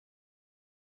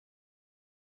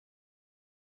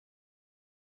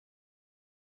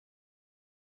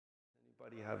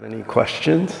Anybody have any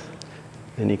questions?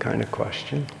 Any kind of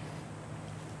question?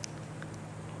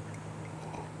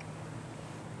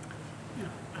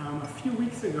 A few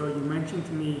weeks ago, you mentioned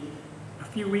to me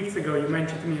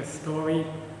a story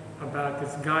about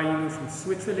this guy you knew from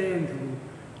Switzerland who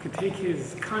could take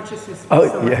his consciousness to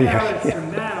somewhere else.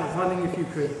 And that, I was wondering if you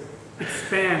could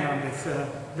expand on this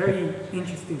very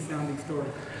interesting sounding story.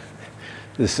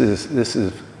 This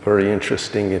is very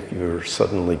interesting if you've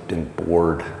suddenly been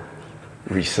bored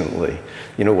recently.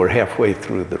 You know, we're halfway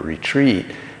through the retreat,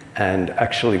 and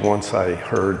actually once I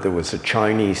heard there was a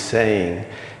Chinese saying,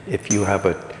 if you have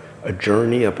a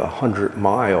journey of 100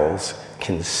 miles,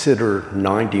 consider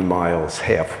 90 miles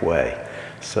halfway.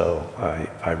 So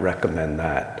I recommend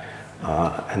that.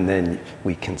 And then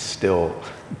we can still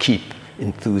keep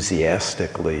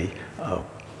enthusiastically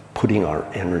putting our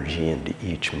energy into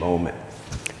each moment.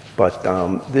 But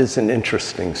there's an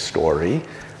interesting story,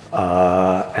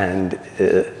 and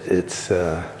it's, you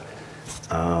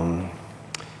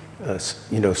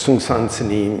know, Seung Sahn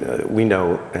Sunim, we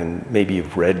know, and maybe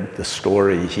you've read the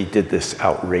story, he did this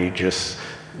outrageous,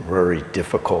 very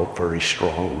difficult, very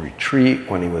strong retreat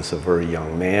when he was a very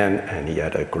young man, and he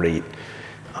had a great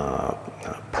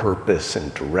purpose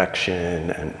and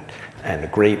direction and a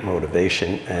great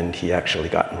motivation, and he actually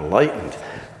got enlightened.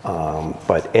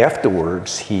 But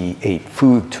afterwards, he ate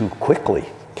food too quickly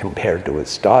compared to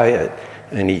his diet,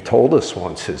 and he told us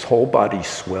once his whole body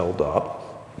swelled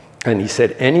up, and he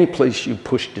said any place you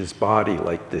pushed his body,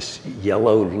 like this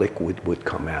yellow liquid would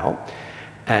come out,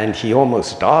 and he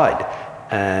almost died.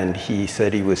 And he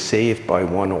said he was saved by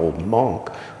one old monk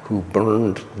who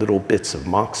burned little bits of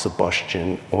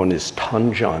moxibustion on his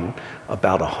tanjan,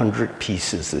 about 100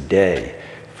 pieces a day,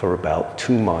 for about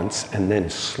 2 months, and then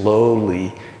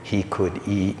slowly he could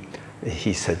eat,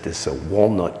 he said this, a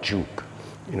walnut juk,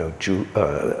 you know,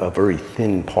 a very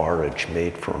thin porridge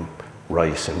made from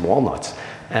rice and walnuts.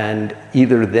 And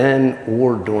either then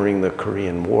or during the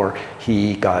Korean War,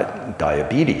 he got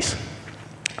diabetes.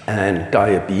 And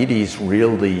diabetes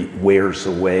really wears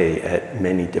away at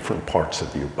many different parts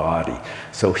of your body.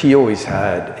 So he always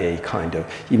had a kind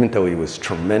of, even though he was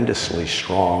tremendously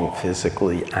strong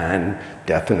physically and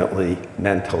definitely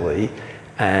mentally,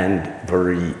 and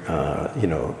very, you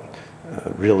know,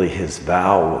 really his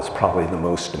vow was probably the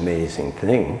most amazing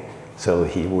thing, so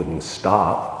he wouldn't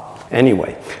stop.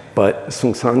 Anyway, but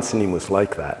Seung Sahn Sunim was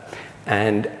like that.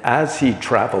 And as he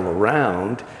traveled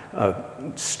around,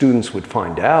 students would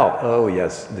find out, oh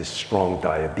yes, this strong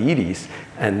diabetes,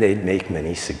 and they'd make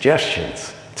many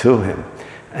suggestions to him.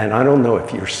 And I don't know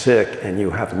if you're sick and you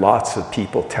have lots of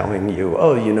people telling you,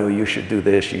 oh, you know, you should do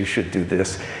this, you should do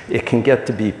this. It can get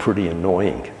to be pretty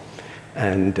annoying.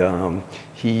 And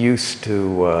he used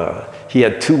to, he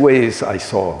had two ways I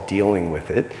saw of dealing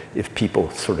with it. If people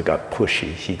sort of got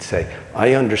pushy, he'd say,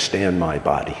 I understand my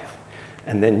body.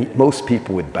 And then most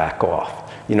people would back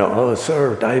off. You know, oh,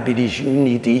 sir, diabetes, you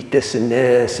need to eat this and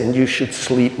this, and you should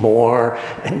sleep more,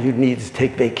 and you need to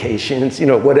take vacations, you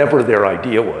know, whatever their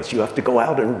idea was. You have to go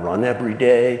out and run every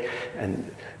day.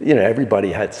 And, you know,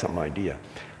 everybody had some idea.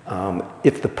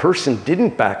 If the person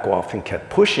didn't back off and kept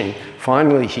pushing,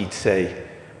 finally he'd say,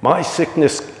 my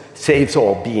sickness saves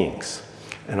all beings.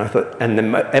 And I thought, and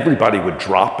then everybody would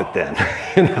drop it then,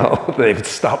 you know, they would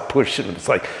stop pushing. It's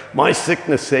like, my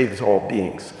sickness saves all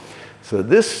beings. So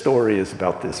this story is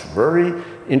about this very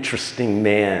interesting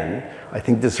man. I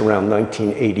think this is around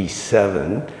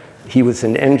 1987. He was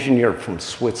an engineer from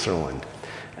Switzerland,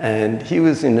 and he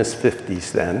was in his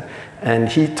 50s then. And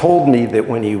he told me that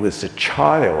when he was a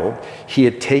child, he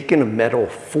had taken a metal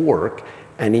fork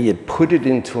and he had put it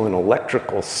into an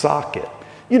electrical socket.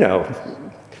 You know,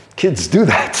 kids do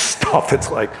that stuff. It's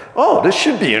like, oh, this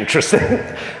should be interesting.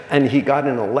 And he got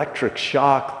an electric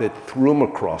shock that threw him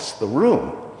across the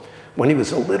room when he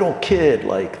was a little kid,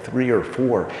 like 3 or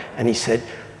 4. And he said,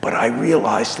 but I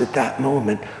realized at that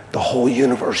moment, the whole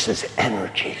universe is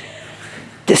energy.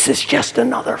 This is just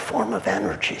another form of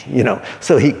energy, you know?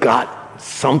 So he got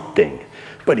something,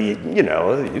 but he, you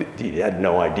know, he had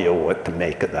no idea what to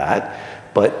make of that.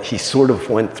 But he sort of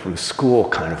went through school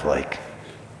kind of like,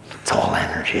 it's all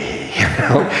energy, you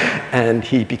know? And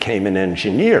he became an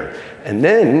engineer. And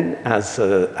then as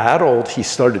an adult, he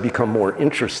started to become more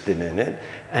interested in it.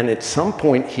 And at some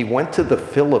point, he went to the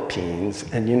Philippines.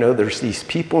 And you know, there's these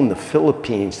people in the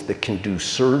Philippines that can do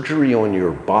surgery on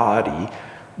your body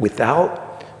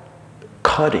without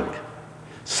cutting.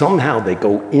 Somehow they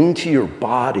go into your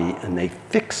body and they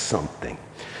fix something.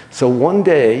 So one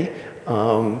day,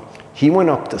 he went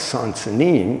up to Sahn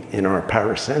Sunim in our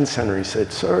Paris Zen Center. He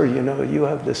said, sir, you know, you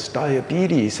have this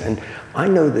diabetes, and I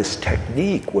know this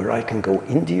technique where I can go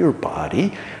into your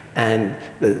body, and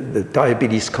the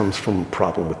diabetes comes from a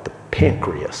problem with the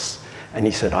pancreas. And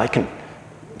he said, I can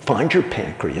find your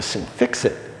pancreas and fix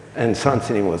it. And Sahn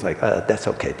Sunim was like, that's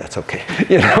okay, that's okay.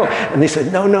 You know? And they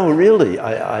said, no, no, really,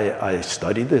 I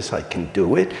studied this, I can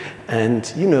do it,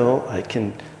 and you know, I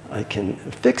can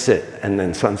fix it. And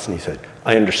then Sahn Sunim said,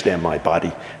 I understand my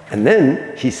body. And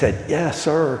then he said, yeah,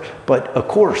 sir, but of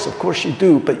course you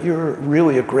do, but you're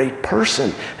really a great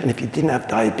person. And if you didn't have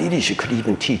diabetes, you could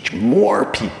even teach more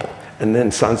people. And then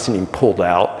Sahn Sunim pulled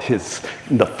out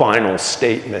the final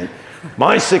statement,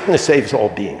 my sickness saves all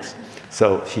beings.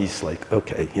 So he's like,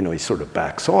 okay, you know, he sort of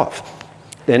backs off.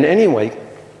 Then anyway,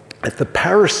 at the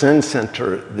Paris Zen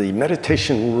Center, the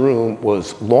meditation room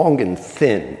was long and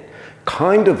thin,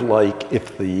 kind of like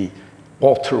if the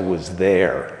altar was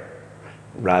there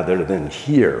rather than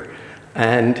here.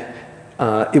 And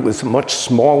it was a much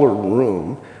smaller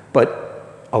room,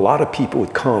 but a lot of people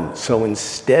would come. So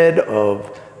instead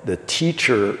of the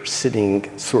teacher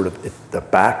sitting sort of at the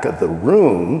back of the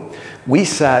room, we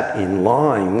sat in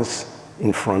lines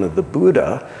in front of the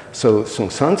Buddha. So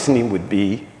Seung Sahn Sunim would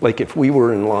be, like if we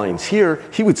were in lines here,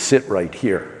 he would sit right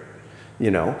here,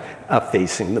 you know,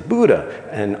 facing the Buddha.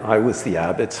 And I was the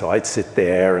abbot, so I'd sit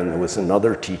there, and there was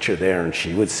another teacher there, and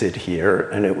she would sit here,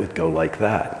 and it would go like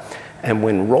that. And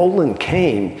when Roland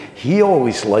came, he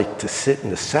always liked to sit in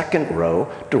the second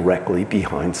row directly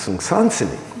behind Seung Sahn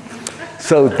Sunim.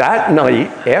 So that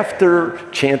night, after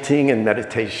chanting and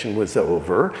meditation was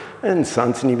over, and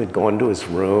Sahn Sunim had gone to his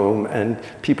room, and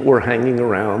people were hanging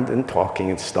around and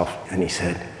talking and stuff, and he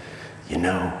said, you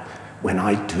know, when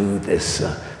I do this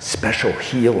special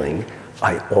healing,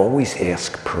 I always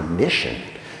ask permission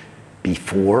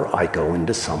before I go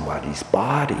into somebody's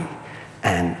body.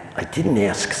 And I didn't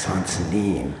ask Sahn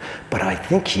Sunim, but I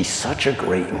think he's such a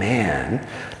great man.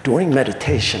 During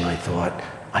meditation, I thought,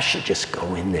 I should just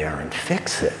go in there and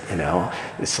fix it, you know?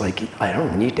 It's like, I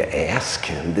don't need to ask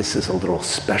him. This is a little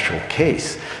special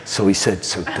case. So he said,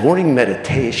 so during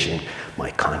meditation, my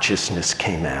consciousness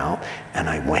came out, and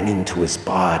I went into his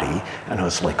body, and I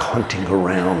was like hunting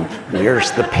around,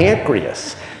 where's the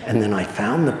pancreas? And then I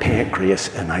found the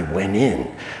pancreas, and I went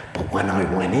in. But when I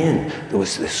went in, there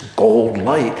was this gold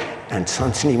light, and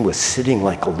Sahn Sunim was sitting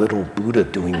like a little Buddha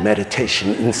doing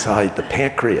meditation inside the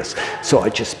pancreas. So I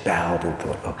just bowed and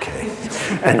thought, okay.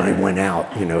 And I went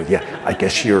out, you know, yeah, I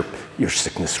guess your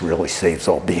sickness really saves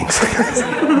all beings.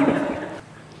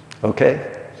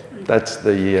 Okay, that's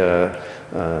the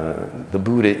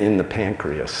Buddha in the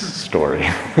pancreas story.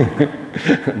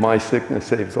 My sickness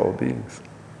saves all beings.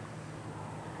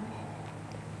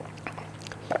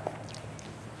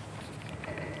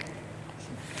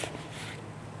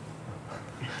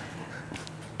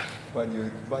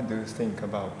 What do you think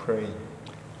about praying?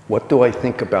 What do I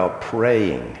think about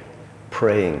praying?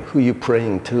 Praying. Who are you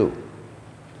praying to?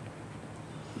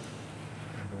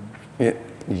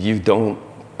 You don't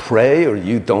pray, or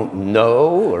you don't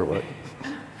know, or what?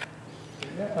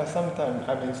 Yeah, sometimes,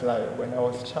 I mean, it's like when I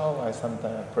was a child, I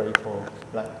sometimes pray for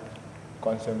like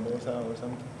Sambosa or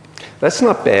something. That's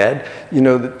not bad. You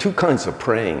know, the two kinds of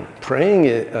praying.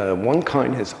 Praying, one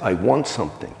kind is, I want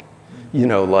something. You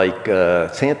know, like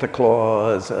Santa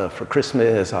Claus for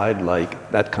Christmas, I'd like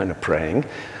that kind of praying.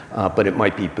 But it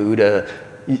might be Buddha,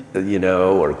 you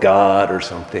know, or God or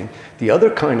something. The other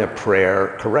kind of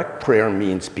prayer, correct prayer,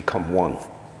 means become one.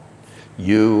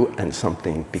 You and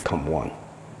something become one.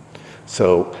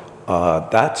 So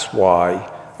that's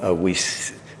why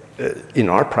in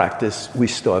our practice, we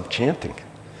still have chanting.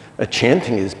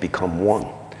 Chanting is become one.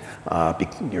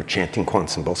 You're chanting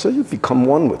Kwanzaa Bosa, you become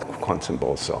one with Kwanzaa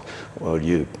Bosa. Or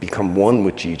you become one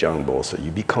with Jijang Bosa. You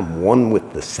become one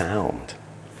with the sound.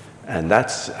 And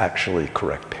that's actually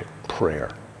correct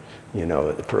prayer. You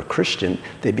know, for a Christian,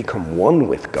 they become one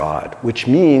with God, which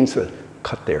means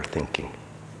cut their thinking.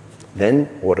 Then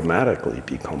automatically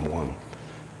become one.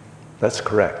 That's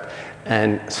correct.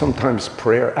 And sometimes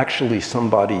prayer, actually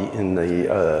somebody in the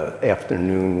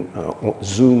afternoon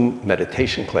Zoom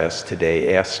meditation class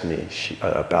today asked me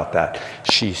about that.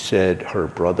 She said her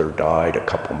brother died a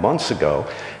couple months ago,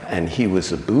 and he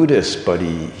was a Buddhist, but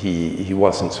he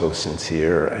wasn't so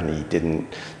sincere, and he didn't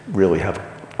really have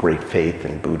great faith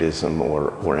in Buddhism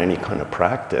or any kind of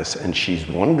practice, and she's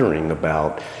wondering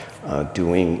about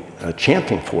doing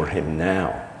chanting for him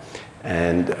now.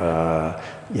 And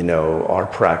you know, our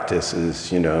practice is,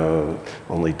 you know,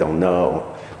 only don't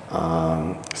know.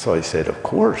 So I said, of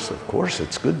course,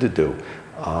 it's good to do.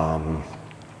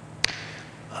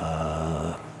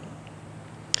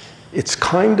 It's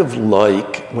kind of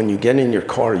like when you get in your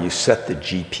car, you set the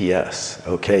GPS,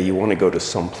 okay? You want to go to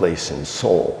some place in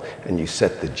Seoul, and you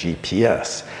set the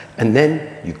GPS, and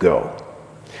then you go.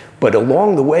 But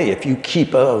along the way, if you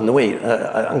keep, oh, no, wait,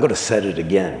 I'm going to set it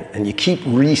again, and you keep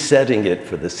resetting it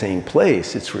for the same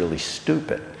place, it's really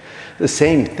stupid. The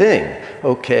same thing,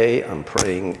 okay, I'm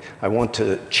praying, I want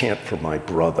to chant for my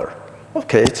brother.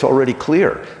 Okay, it's already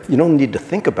clear. You don't need to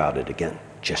think about it again.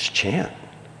 Just chant.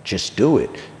 Just do it.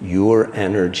 Your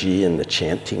energy and the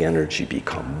chanting energy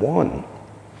become one.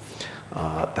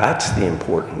 That's the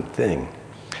important thing.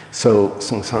 So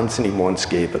Seung Sahn Sunim once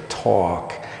gave a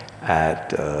talk at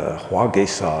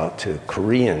Hwagesa to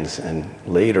Koreans, and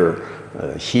later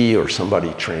he or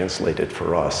somebody translated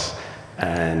for us.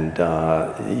 And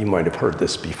you might have heard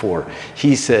this before.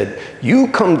 He said, you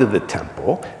come to the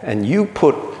temple and you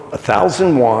put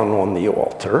 1,000 won on the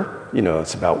altar, you know,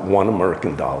 it's about $1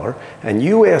 American, and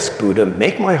you ask Buddha,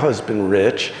 make my husband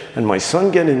rich, and my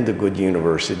son get into good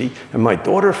university, and my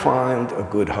daughter find a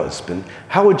good husband.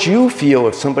 How would you feel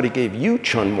if somebody gave you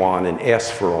Chun Won and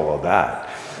asked for all of that?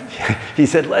 He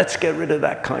said, let's get rid of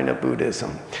that kind of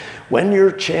Buddhism. When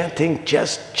you're chanting,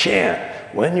 just chant.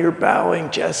 When you're bowing,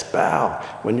 just bow.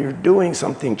 When you're doing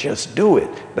something, just do it.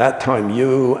 That time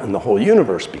you and the whole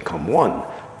universe become one.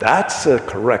 That's a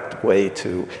correct way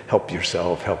to help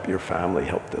yourself, help your family,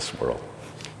 help this world.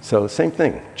 So same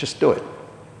thing, just do it.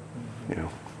 You know,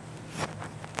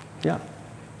 yeah.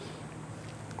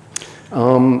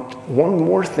 One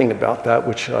more thing about that,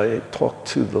 which I talked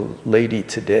to the lady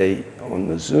today on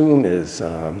the Zoom, is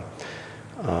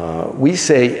we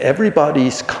say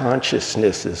everybody's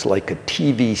consciousness is like a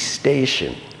TV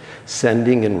station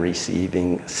sending and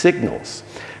receiving signals.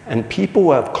 And people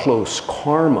who have close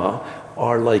karma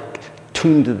are like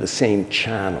tuned to the same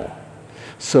channel.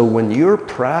 So when you're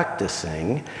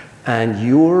practicing and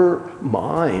your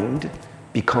mind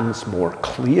becomes more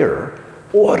clear,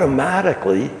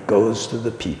 automatically goes to the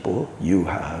people you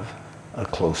have a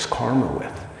close karma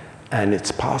with. And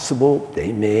it's possible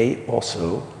they may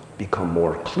also become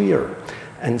more clear.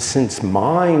 And since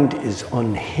mind is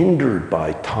unhindered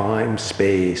by time,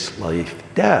 space, life,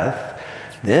 death,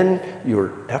 then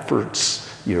your efforts,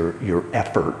 your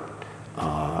effort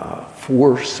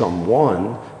for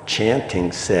someone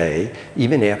chanting, say,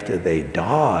 even after they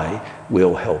die,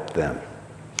 will help them.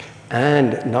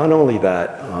 And not only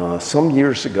that, some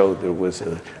years ago there was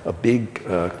a big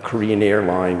Korean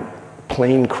airline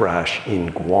plane crash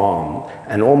in Guam,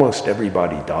 and almost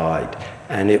everybody died.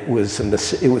 And it was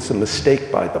a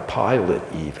mistake by the pilot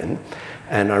even.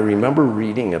 And I remember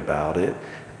reading about it,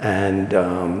 and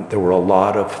there were a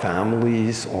lot of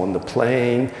families on the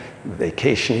plane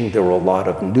vacationing. There were a lot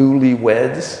of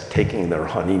newlyweds taking their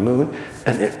honeymoon,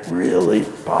 and it really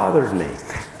bothered me.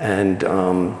 And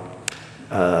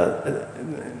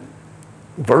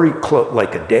very close,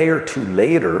 like a day or two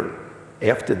later,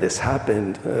 after this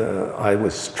happened, I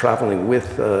was traveling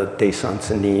with Dae Bong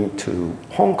Sunim to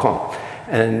Hong Kong.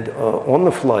 And on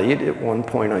the flight, at one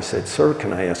point I said, sir,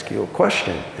 can I ask you a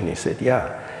question? And he said,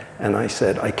 yeah. And I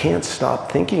said, I can't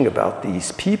stop thinking about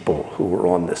these people who were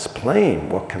on this plane.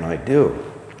 What can I do?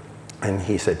 And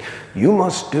he said, you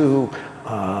must do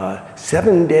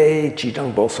 7-day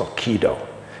Jijang Boso Kido.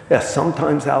 Yes,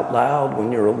 sometimes out loud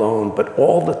when you're alone, but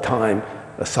all the time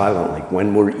silently.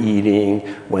 When we're eating,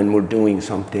 when we're doing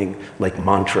something like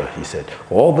mantra, he said,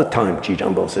 all the time,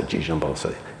 Jijang Boso, Jijang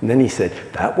Boso. And then he said,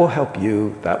 that will help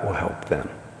you, that will help them.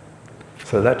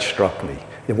 So that struck me.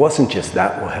 It wasn't just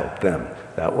that will help them.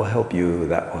 That will help you,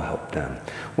 that will help them.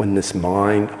 When this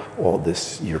mind, all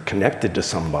this, you're connected to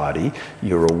somebody,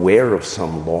 you're aware of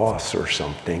some loss or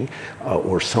something's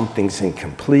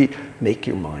incomplete, make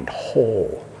your mind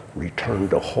whole, return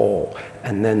to whole,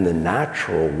 and then the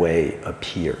natural way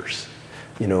appears.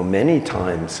 You know, many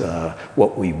times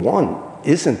what we want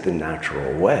isn't the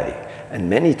natural way. And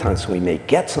many times we may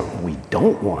get something we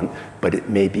don't want, but it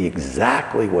may be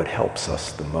exactly what helps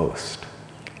us the most.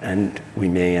 And we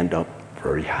may end up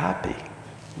very happy,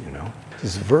 you know.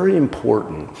 This is very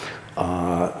important.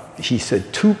 He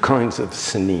said 2 kinds of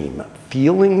Sunim,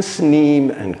 feeling Sunim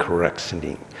and correct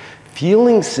Sunim.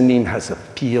 Feeling Sunim has a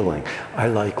feeling. I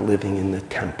like living in the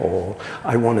temple.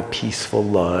 I want a peaceful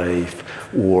life.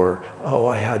 Or, oh,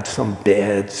 I had some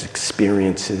bad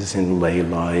experiences in lay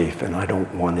life and I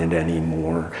don't want it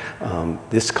anymore.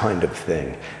 This kind of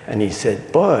thing. And he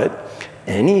said, but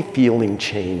any feeling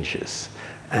changes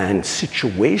and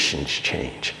situations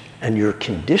change and your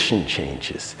condition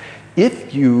changes.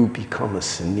 If you become a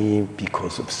Sunim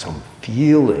because of some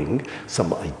feeling,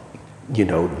 you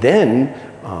know, then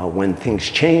when things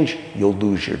change, you'll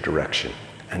lose your direction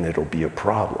and it'll be a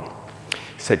problem.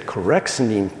 said, correct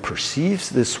Sunim perceives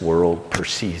this world,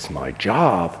 perceives my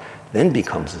job, then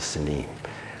becomes a Sunim.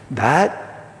 That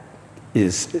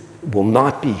will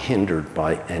not be hindered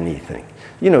by anything.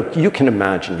 You know, you can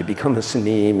imagine you become a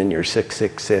Sunim and you're sick,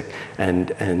 and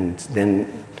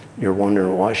then you're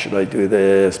wondering, why should I do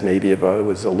this? Maybe if I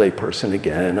was a layperson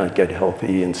again, I'd get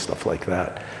healthy and stuff like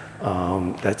that.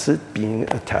 That's it being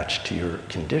attached to your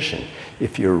condition.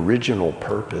 If your original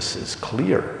purpose is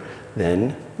clear,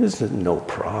 then there's no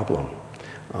problem.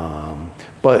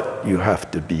 But you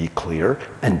have to be clear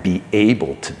and be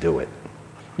able to do it.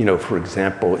 You know, for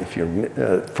example, if you're,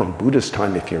 from Buddhist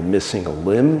time, if you're missing a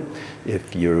limb,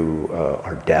 if you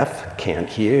are deaf, can't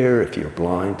hear, if you're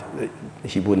blind,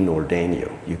 he wouldn't ordain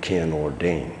you. You can't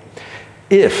ordain.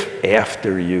 If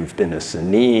after you've been a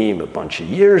Sunim a bunch of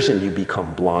years and you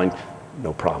become blind,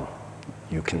 no problem.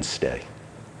 You can stay.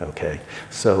 Okay?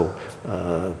 So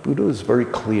Buddha is very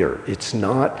clear. It's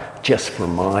not just for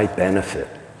my benefit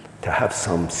to have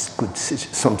some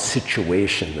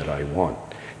situation that I want.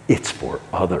 It's for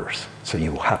others. So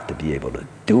you have to be able to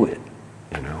do it,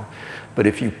 you know? But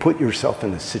if you put yourself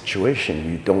in a situation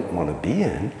you don't want to be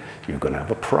in, you're going to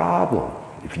have a problem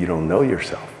if you don't know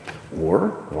yourself. Or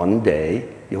one day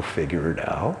you'll figure it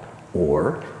out,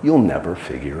 or you'll never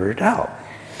figure it out.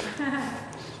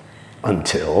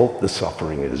 Until the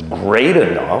suffering is great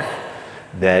enough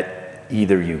that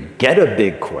either you get a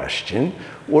big question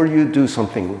or you do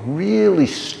something really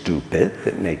stupid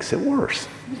that makes it worse.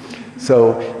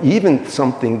 So even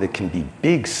something that can be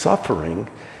big suffering,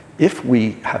 if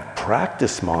we have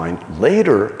practice mind,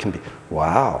 later can be,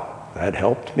 wow, that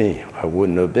helped me. I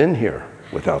wouldn't have been here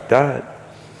without that.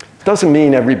 Doesn't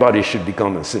mean everybody should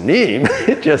become a Sunim.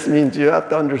 It just means you have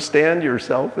to understand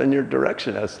yourself and your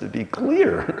direction has to be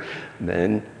clear.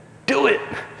 Then do it.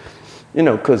 You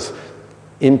know, because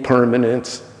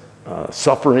impermanence,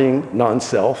 suffering,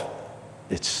 non-self,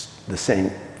 it's the same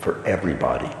for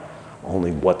everybody.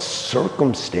 Only what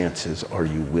circumstances are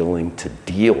you willing to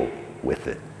deal with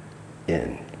it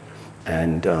in?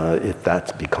 And if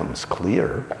that becomes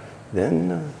clear,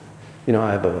 then you know,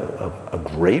 I have a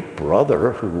great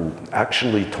brother who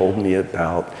actually told me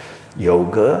about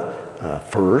yoga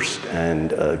first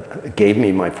and gave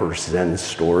me my first Zen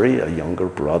story. A younger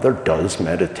brother does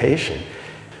meditation.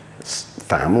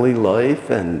 Family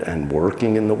life and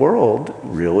working in the world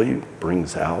really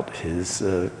brings out his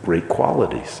great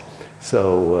qualities.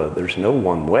 So there's no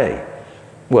one way.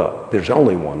 Well, there's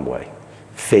only one way.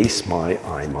 Face my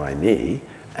I, my, me,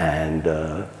 and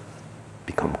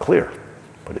become clear.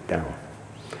 Put it down.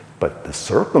 But the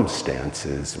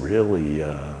circumstances really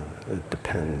it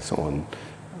depends on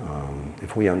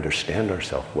if we understand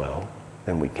ourselves well,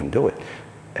 then we can do it.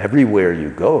 Everywhere you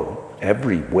go,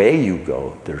 every way you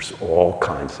go, there's all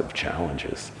kinds of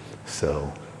challenges.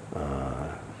 So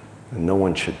no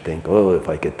one should think, oh, if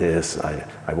I get this,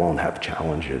 I won't have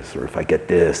challenges, or if I get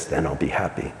this, then I'll be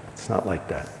happy. It's not like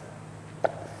that.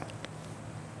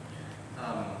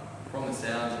 From the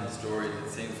sounds and the stories, it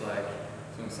seems like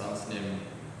Seung Sahn Sunim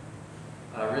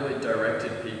really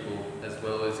directed people as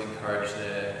well as encouraged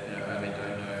their, you know, only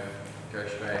don't know, go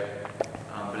straight.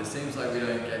 But it seems like we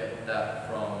don't get that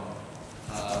from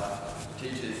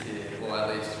teachers here, or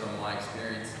at least from my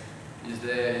experience. Is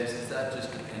that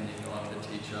just depending on the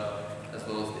teacher as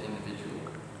well as the individual?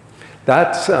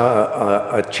 That's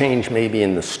a change maybe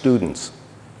in the students,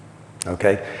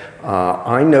 okay?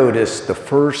 I noticed the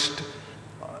first,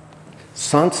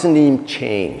 Sahn Sunim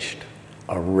changed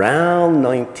around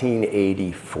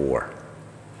 1984.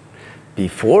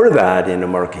 Before that in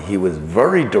America, he was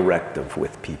very directive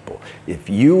with people. If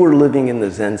you were living in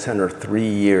the Zen Center 3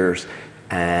 years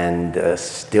and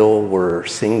still were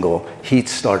single, he'd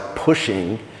start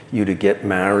pushing you to get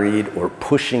married or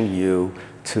pushing you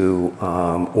to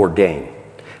ordain.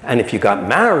 And if you got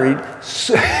married,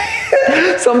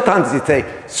 sometimes he'd say,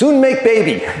 soon make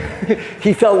baby.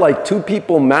 He felt like two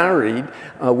people married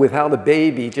without a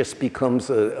baby just becomes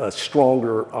a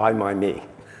stronger I, my, me.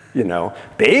 You know,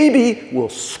 baby will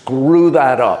screw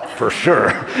that up for sure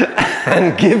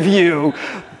and give you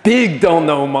big don't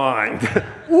know mind.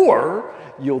 Or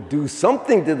you'll do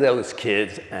something to those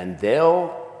kids and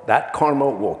that karma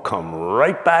will come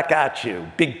right back at you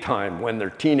big time when they're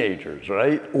teenagers,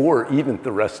 right? Or even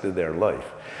the rest of their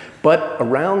life. But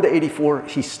around 84,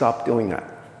 he stopped doing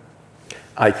that.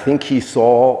 I think he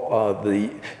saw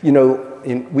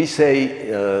we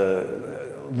say,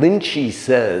 Lynchie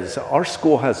says, our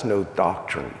school has no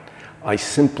doctrine. I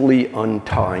simply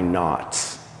untie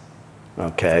knots,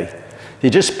 okay? He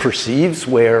just perceives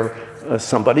where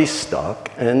somebody's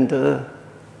stuck and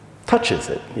touches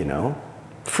it, you know,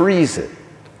 frees it,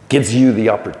 gives you the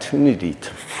opportunity to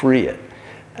free it.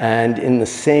 And in the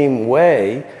same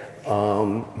way,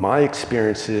 my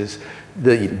experience is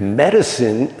the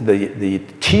medicine, the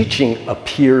teaching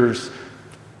appears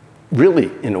really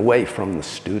in a way from the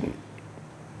student.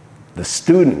 The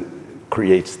student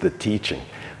creates the teaching.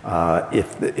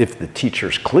 If the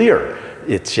teacher's clear,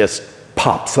 it just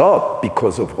pops up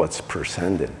because of what's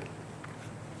presented.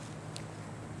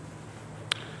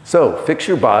 So fix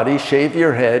your body, shave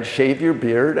your head, shave your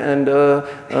beard, and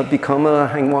become a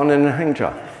hangwan and a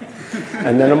hangja,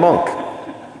 and then a monk.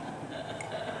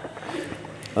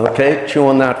 Okay, chew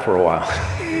on that for a while.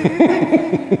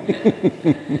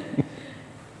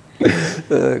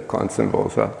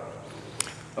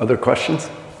 Other questions?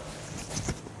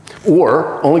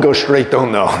 Or only go straight,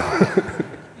 don't know.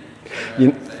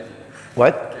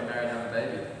 What? Get married and have a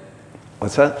baby.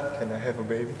 What's that? Can I have a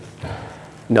baby?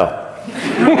 No.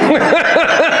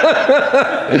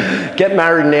 Get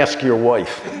married and ask your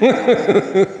wife.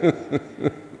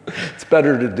 It's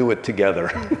better to do it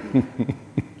together.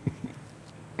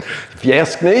 If you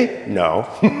ask me, no.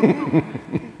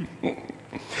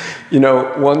 You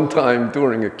know, one time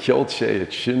during a kyolche at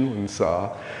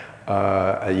Shinwon-sa,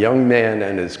 a young man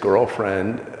and his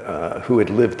girlfriend who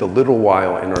had lived a little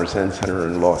while in our Zen center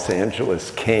in Los Angeles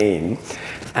came,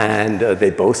 and they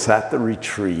both sat the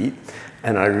retreat.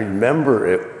 And I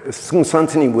remember Seung Sahn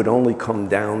Sunim would only come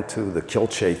down to the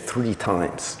kyolche 3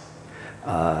 times.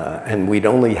 And we'd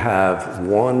only have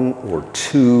 1 or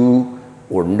 2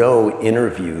 or no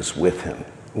interviews with him.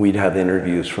 We'd have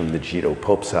interviews from the Jito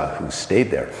Popsa who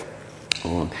stayed there.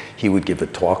 He would give a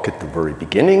talk at the very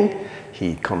beginning.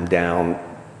 He'd come down,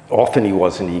 often he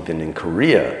wasn't even in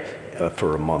Korea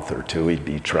for a month or 2, he'd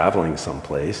be traveling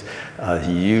someplace.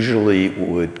 He usually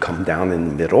would come down in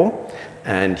the middle,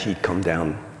 and he'd come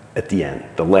down at the end,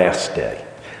 the last day.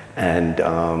 And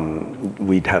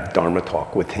we'd have Dharma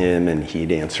talk with him, and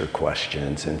he'd answer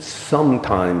questions. And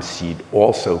sometimes he'd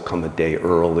also come a day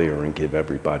earlier and give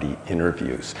everybody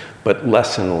interviews, but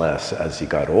less and less as he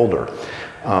got older.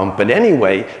 But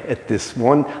anyway, at this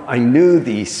one, I knew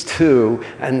these 2,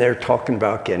 and they're talking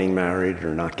about getting married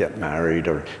or not get married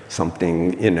or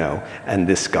something, you know, and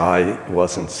this guy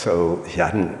wasn't he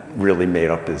hadn't really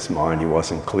made up his mind, he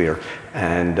wasn't clear.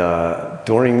 And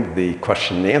during the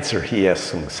question and answer, he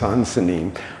asked Seung Sahn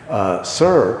Sunim,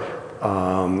 sir,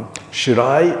 should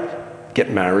I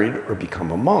get married or become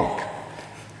a monk?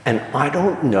 And I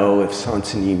don't know if Sahn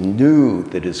Sunim knew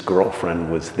that his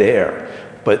girlfriend was there,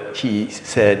 but he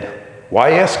said,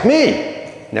 why ask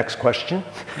me? Next question.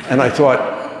 And I thought,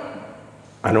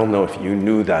 I don't know if you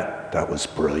knew that. That was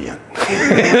brilliant.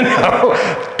 You know,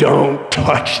 don't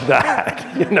touch that.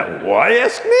 You know, why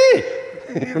ask me?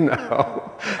 You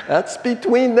know, that's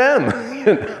between them,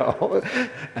 you know.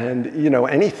 And, you know,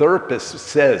 any therapist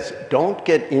says, don't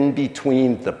get in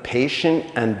between the patient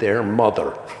and their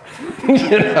mother.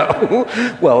 You know,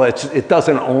 well, it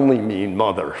doesn't only mean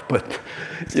mother, but,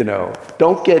 you know,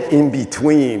 don't get in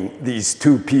between these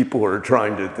 2 people who are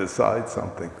trying to decide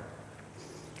something.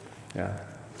 Yeah.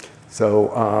 So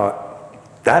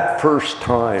that first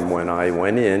time when I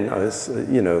went in, I was,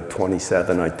 you know,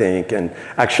 27, I think, and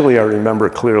actually I remember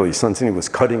clearly, Sahn Sunim was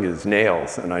cutting his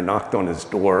nails, and I knocked on his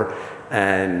door,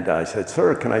 and I said,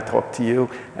 sir, can I talk to you?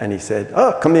 And he said,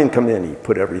 oh, come in, come in. He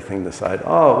put everything aside.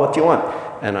 Oh, what do you want?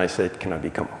 And I said, can I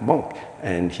become a monk?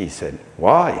 And he said,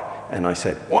 why? And I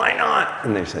said, why not?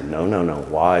 And they said, no, no, no,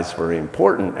 why is very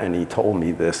important. And he told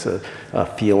me this,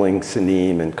 feeling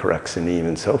Sunim and correct Sunim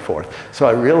and so forth. So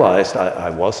I realized I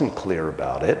wasn't clear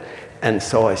about it. And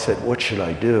so I said, what should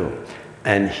I do?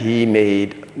 And he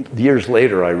made, years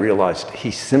later, I realized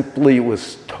he simply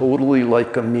was totally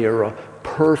like a mirror,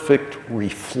 perfect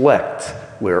reflect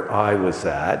where I was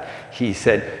at. He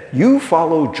said, you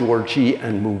follow Georgie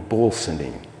and Mubul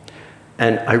Sunim.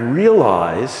 And I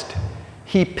realized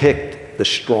he picked the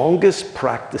strongest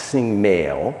practicing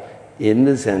male in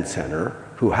the Zen Center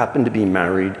who happened to be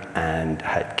married and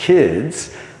had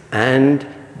kids, and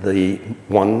the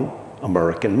one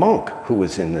American monk who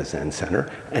was in the Zen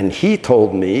Center, and he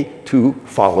told me to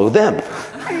follow them.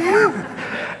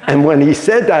 And when he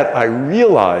said that, I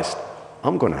realized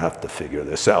I'm going to have to figure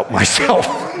this out myself.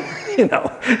 You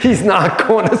know, he's not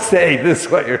going to say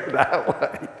this way or that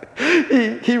way.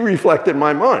 He reflected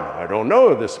my mind. I don't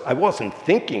know this. I wasn't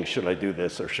thinking, should I do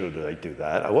this or should I do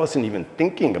that? I wasn't even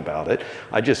thinking about it.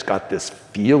 I just got this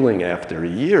feeling after a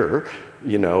year,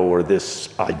 you know, or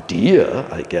this idea,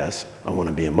 I guess, I want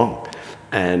to be a monk.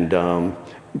 And,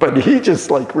 but he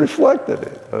just like reflected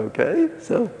it, okay?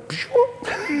 So,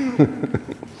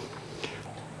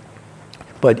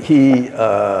 but he,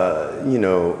 you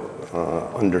know,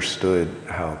 understood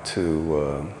how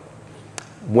to,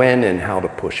 when and how to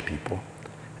push people.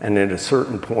 And at a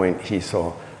certain point, he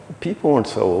saw people weren't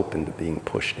so open to being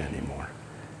pushed anymore.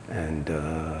 And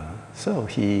so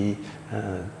he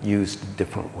used a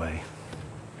different way,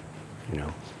 you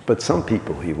know. But some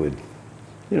people he would,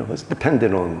 you know, it's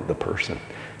dependent on the person.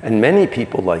 And many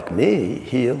people like me,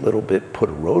 he a little bit put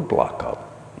a roadblock up.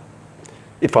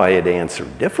 If I had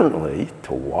answered differently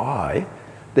to why,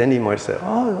 then he might say,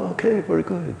 oh, okay, very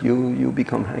good. You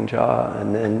become Hangja,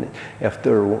 and then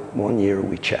after 1 year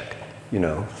we check, you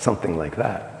know, something like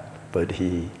that. But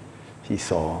he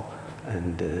saw,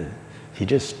 and he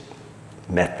just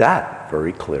met that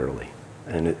very clearly.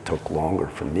 And it took longer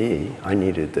for me. I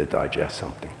needed to digest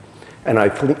something. And I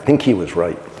think he was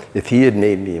right. If he had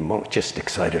made me a monk just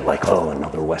excited, like, oh,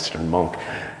 another Western monk,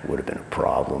 it would have been a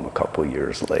problem a couple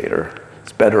years later.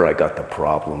 It's better I got the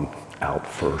problem out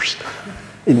first,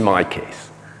 in my case.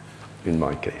 In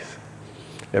my case.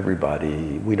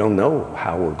 Everybody, we don't know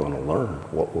how we're going to learn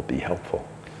what will be helpful.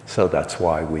 So that's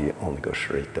why we only go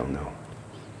straight, don't know.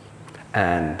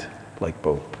 And like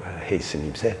both Dae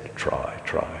Sunim said, try,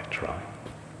 try, try.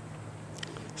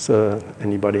 So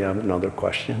anybody have another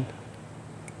question?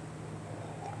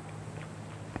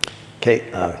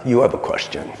 Okay, you have a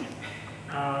question.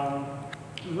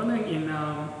 I'm wondering,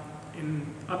 in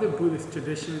other Buddhist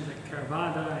traditions like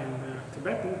Theravada and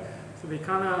Tibetan, so they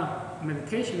kind of,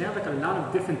 meditation, they have like a lot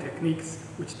of different techniques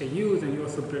which they use, and you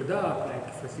also build up,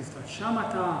 like first you start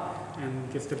shamatha,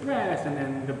 and just the breath, and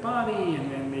then the body,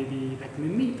 and then maybe like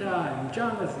nimitta and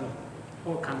jhanas and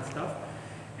all kind of stuff.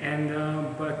 And,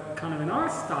 but kind of in our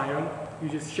style, you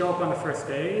just show up on the first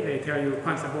day, they tell you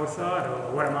Pansabosad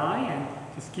or what am I, and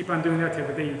just keep on doing that till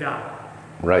the day you die.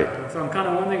 Right. So I'm kind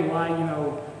of wondering why, you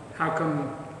know, how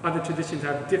come other traditions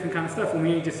have different kind of stuff when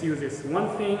we just use this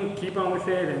one thing, keep on with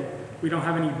it, and we don't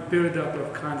have any build-up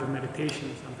of kinds of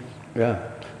meditation or something.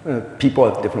 Yeah. People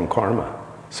have different karma.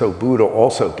 So Buddha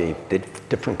also gave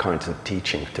different kinds of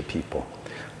teaching to people.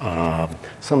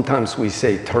 Sometimes we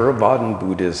say Theravadan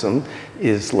Buddhism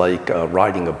is like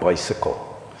riding a bicycle.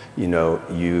 You know,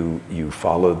 you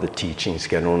follow the teachings,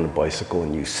 get on the bicycle,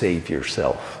 and you save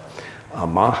yourself.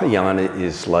 Mahayana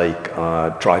is like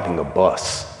driving a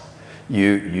bus.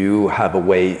 You have a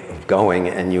way of going,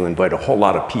 and you invite a whole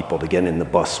lot of people to get in the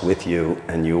bus with you,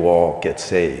 and you all get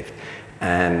saved.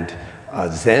 And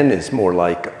Zen is more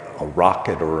like a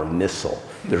rocket or a missile.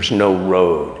 There's no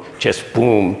road, just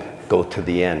boom, go to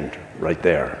the end right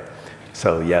there.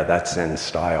 So yeah, that's Zen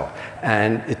style.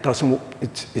 And it doesn't,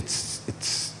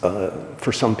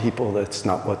 for some people, that's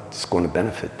not what's going to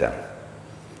benefit them.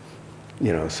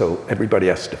 You know, so everybody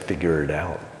has to figure it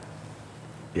out.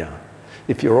 Yeah.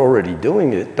 If you're already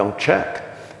doing it, don't check.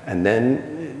 And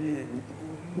then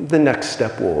the next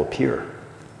step will appear.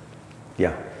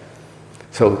 Yeah.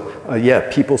 So, yeah,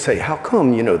 people say, how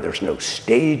come, you know, there's no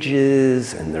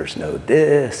stages and there's no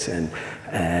this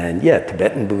and yeah,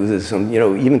 Tibetan Buddhism, you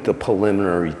know, even the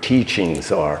preliminary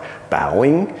teachings are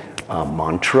bowing,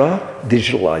 mantra,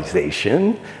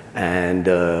 visualization, and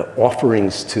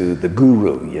offerings to the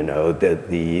guru, you know,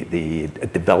 the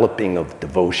developing of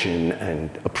devotion and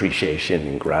appreciation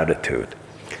and gratitude.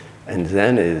 And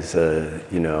Zen is,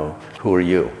 you know, who are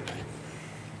you?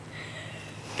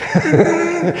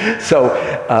 So,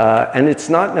 and it's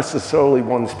not necessarily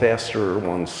one's faster or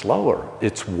one's slower.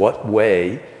 It's what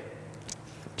way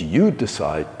do you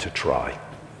decide to try?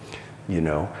 You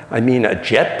know, I mean, a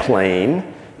jet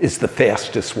plane is the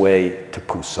fastest way to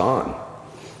Busan.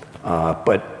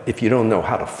 But if you don't know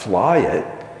how to fly it,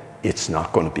 it's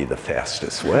not going to be the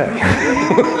fastest way.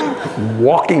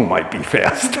 Walking might be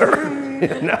faster,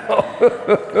 you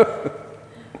know.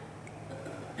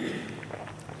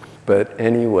 But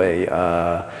anyway,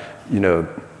 you know,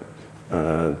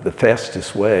 the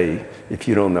fastest way, if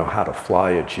you don't know how to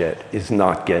fly a jet, is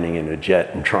not getting in a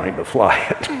jet and trying to fly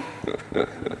it.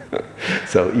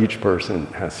 So each person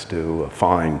has to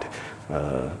find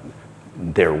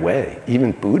their way.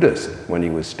 Even Buddha, when he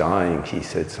was dying, he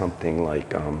said something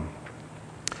like,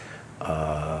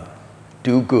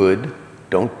 do good,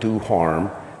 don't do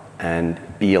harm, and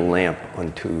be a lamp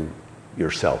unto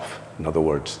yourself. In other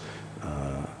words,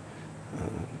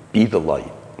 be the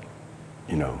light,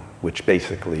 you know, which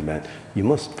basically meant you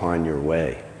must find your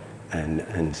way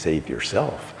and save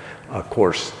yourself. Of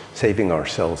course, saving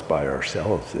ourselves by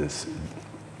ourselves is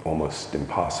almost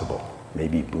impossible.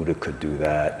 Maybe Buddha could do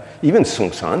that. Even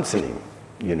Seung Sahn Sunim,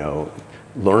 you know,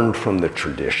 learned from the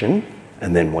tradition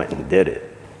and then went and did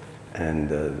it. And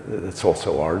that's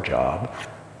also our job.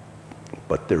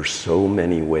 But there's so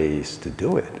many ways to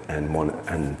do it.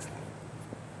 And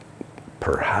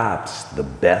perhaps the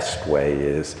best way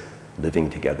is living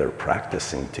together,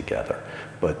 practicing together.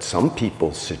 But some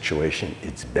people's situation,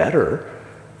 it's better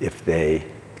if they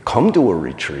come to a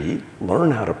retreat,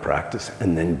 learn how to practice,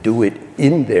 and then do it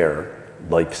in their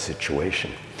life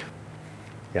situation.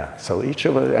 Yeah, so each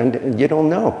of us, and you don't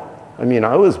know. I mean,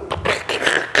 I was,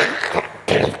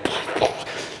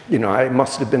 you know, I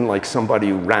must have been like somebody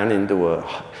who ran into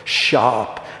a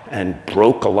shop and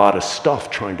broke a lot of stuff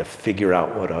trying to figure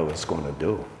out what I was going to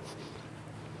do.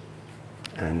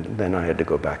 And then I had to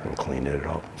go back and clean it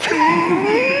up.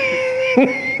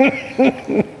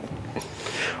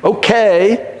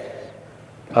 Okay,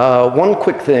 one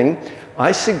quick thing.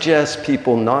 I suggest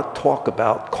people not talk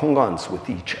about kongans with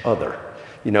each other.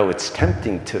 You know, it's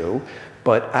tempting to,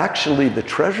 but actually the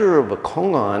treasure of a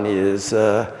kongan is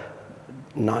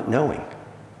not knowing.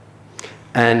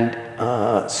 And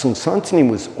Seung Sahn Sunim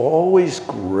was always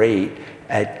great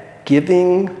at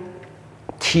giving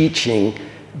teaching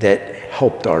that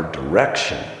helped our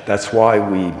direction. That's why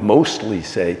we mostly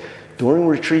say, during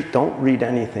retreat, don't read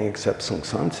anything except Seung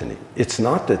Sahn Sunim. It's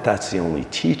not that that's the only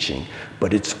teaching,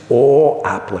 but it's all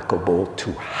applicable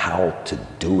to how to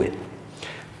do it.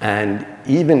 And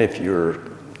even if you're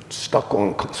stuck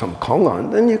on some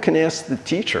kongan, then you can ask the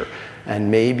teacher, and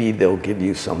maybe they'll give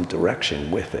you some direction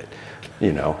with it.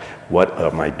 You know, what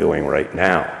am I doing right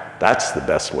now? That's the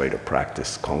best way to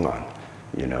practice kongan.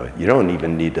 You know, you don't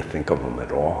even need to think of them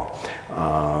at all.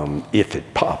 If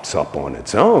it pops up on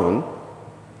its own,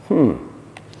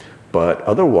 But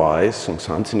otherwise, Seung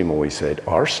Sahn Sunim always said,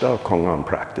 our style kongan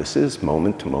practice is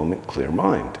moment-to-moment clear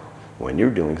mind. When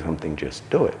you're doing something, just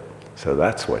do it. So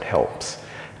that's what helps.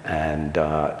 And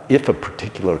if a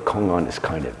particular kongan is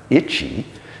kind of itchy,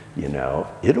 you know,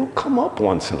 it'll come up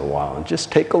once in a while, and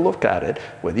just take a look at it.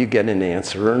 Whether you get an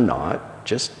answer or not,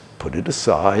 just put it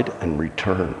aside and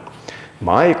return.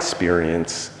 My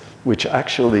experience, which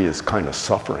actually is kind of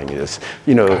suffering, is,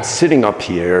 you know, sitting up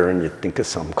here and you think of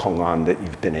some kongan that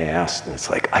you've been asked, and it's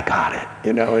like, I got it,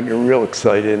 you know, and you're real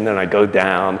excited, and then I go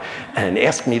down and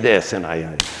ask me this, and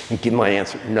I give my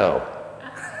answer, no.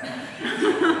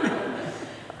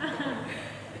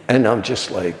 And I'm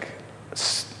just like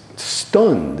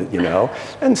stunned, you know.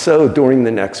 And so during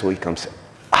the next week, I'm saying,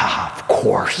 of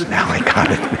course, now I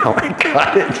got it, now I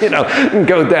got it, you know, and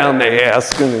go down to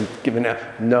ask and give an answer,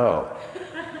 no.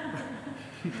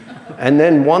 And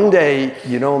then one day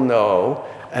you don't know,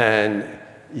 and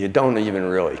you don't even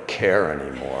really care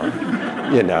anymore,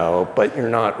 you know, but you're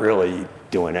not really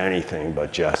doing anything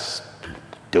but just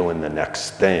doing the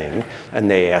next thing, and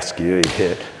they ask you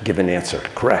to give an answer,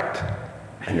 correct.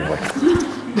 And you're like,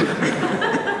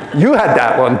 you had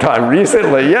that one time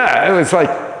recently, yeah, it was like,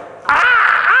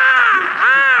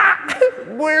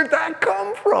 where'd that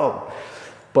come from?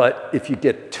 But if you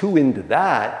get too into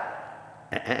that,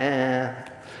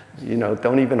 you know,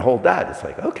 don't even hold that. It's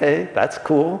like, okay, that's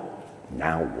cool.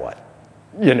 Now what?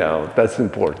 You know, that's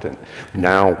important.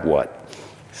 Now what?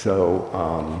 So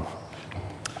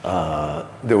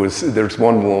there's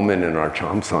one woman in our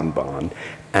Chamsan Band,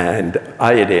 and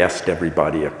I had asked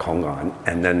everybody a kongan,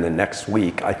 and then the next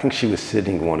week, I think she was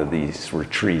sitting one of these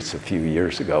retreats a few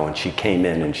years ago, and she came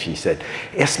in and she said,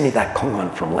 ask me that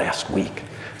kongan from last week.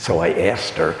 So I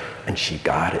asked her, and she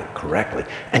got it correctly.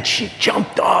 And she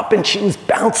jumped up, and she was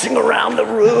bouncing around the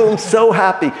room, so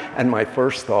happy. And my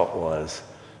first thought was,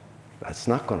 that's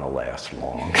not going to last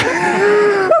long.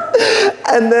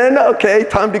 And then, okay,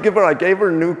 time to give her, I gave her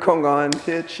a new kongan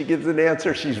hit. She gives an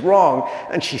answer, she's wrong.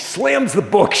 And she slams the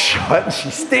book shut, and she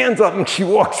stands up, and she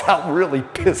walks out really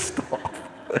pissed off.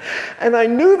 And I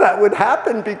knew that would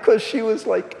happen because she was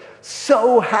like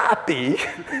so happy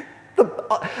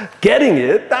getting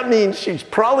it. That means she's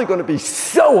probably going to be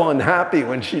so unhappy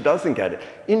when she doesn't get it.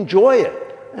 Enjoy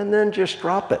it, and then just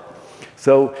drop it.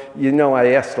 So, you know,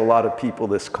 I asked a lot of people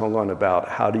this kongan about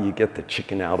how do you get the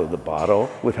chicken out of the bottle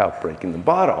without breaking the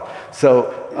bottle.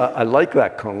 So I like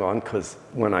that kongan because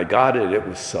when I got it, it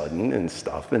was sudden and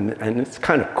stuff, and it's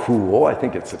kind of cool. I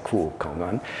think it's a cool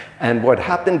kongan. And what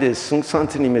happened is Seung Sahn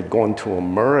Sunim had gone to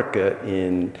America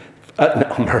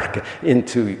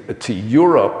to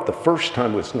Europe. The first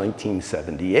time was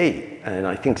 1978, and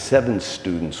I think 7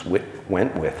 students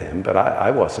went with him, but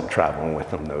I wasn't traveling with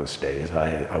him those days.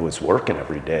 I was working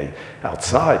every day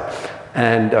outside.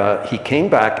 And he came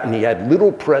back, and he had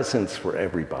little presents for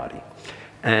everybody.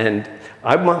 And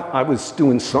I was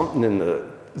doing something in the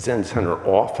Zen Center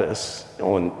office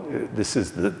this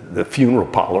is the funeral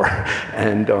parlor,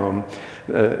 and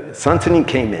Sahn Sunim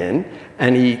came in,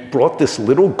 and he brought this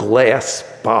little glass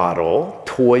bottle,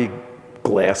 toy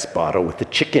glass bottle with a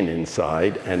chicken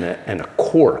inside and a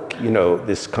cork, you know,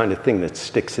 this kind of thing that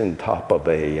sticks in top of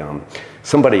a,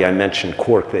 somebody I mentioned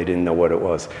cork, they didn't know what it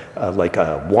was, like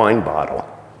a wine bottle,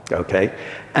 okay?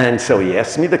 And so he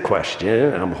asked me the question,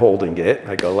 and I'm holding it,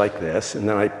 I go like this, and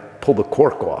then I pull the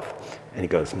cork off. And he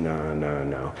goes, no, no,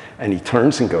 no. And he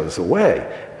turns and goes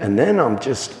away. And then I'm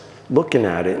just looking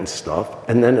at it and stuff,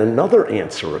 and then another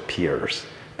answer appears.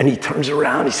 And he turns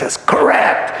around, he says,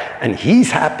 correct! And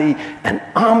he's happy, and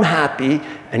I'm happy,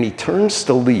 and he turns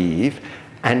to leave,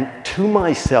 and to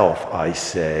myself I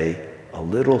say, a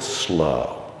little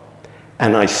slow.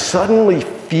 And I suddenly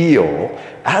feel,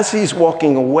 as he's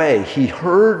walking away, he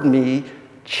heard me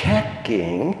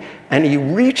checking, and he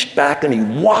reached back and he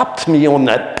whopped me on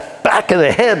that back of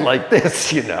the head like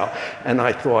this, you know. And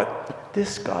I thought,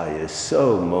 this guy is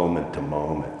so moment to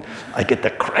moment. I get the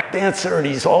correct answer and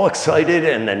he's all excited,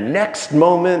 and the next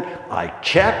moment I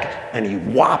check and he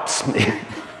whops me.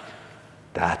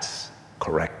 That's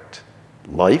correct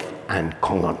life and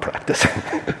Kongan practice.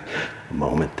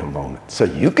 Moment to moment. So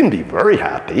you can be very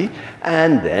happy,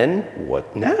 and then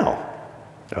what now?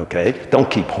 Okay, don't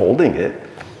keep holding it.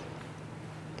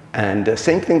 And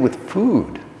same thing with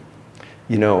food.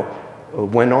 You know,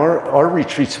 when our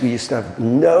retreats, we used to have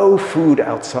no food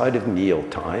outside of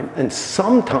mealtime, and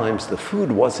sometimes the food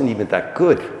wasn't even that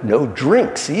good. No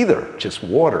drinks either, just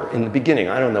water. In the beginning,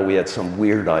 I don't know, we had some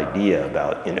weird idea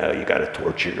about, you know, you got to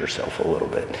torture yourself a little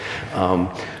bit.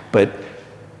 But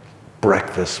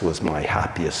breakfast was my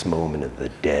happiest moment of the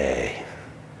day,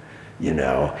 you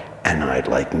know, and I'd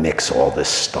like mix all this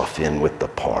stuff in with the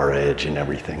porridge and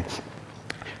everything.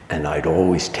 And I'd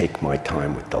always take my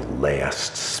time with the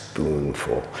last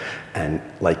spoonful. And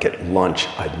like at lunch,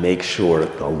 I'd make sure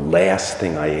the last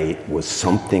thing I ate was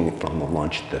something from the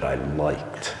lunch that I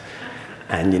liked.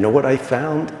 And you know what I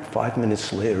found? 5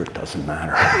 minutes later, it doesn't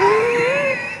matter.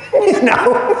 You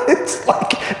know, it's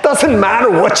like, it doesn't matter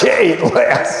what you ate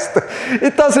last.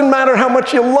 It doesn't matter how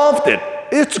much you loved it.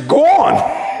 It's gone.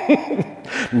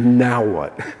 Now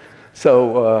what?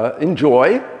 So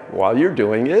enjoy while you're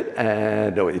doing it,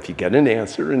 and if you get an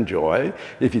answer, enjoy.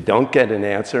 If you don't get an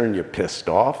answer and you're pissed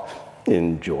off,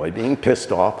 enjoy being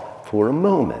pissed off for a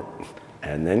moment,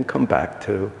 and then come back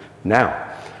to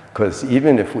now. Because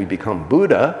even if we become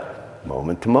Buddha,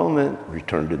 moment to moment,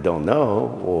 return to don't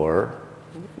know, or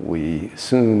we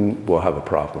soon will have a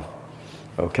problem,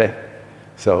 okay?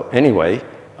 So anyway,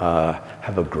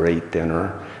 have a great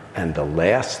dinner, and the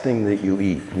last thing that you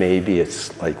eat, maybe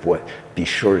it's like what, be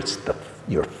sure it's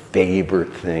your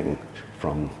favorite thing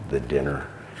from the dinner,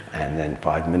 and then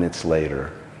 5 minutes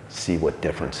later, see what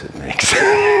difference it makes.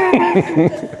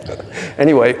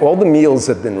 Anyway, all the meals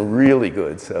have been really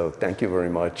good, so thank you very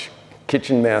much,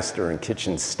 kitchen master and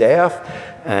kitchen staff,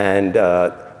 and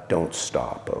don't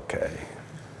stop, okay?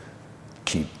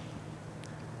 Keep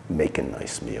making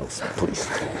nice meals, please.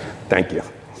 Thank you.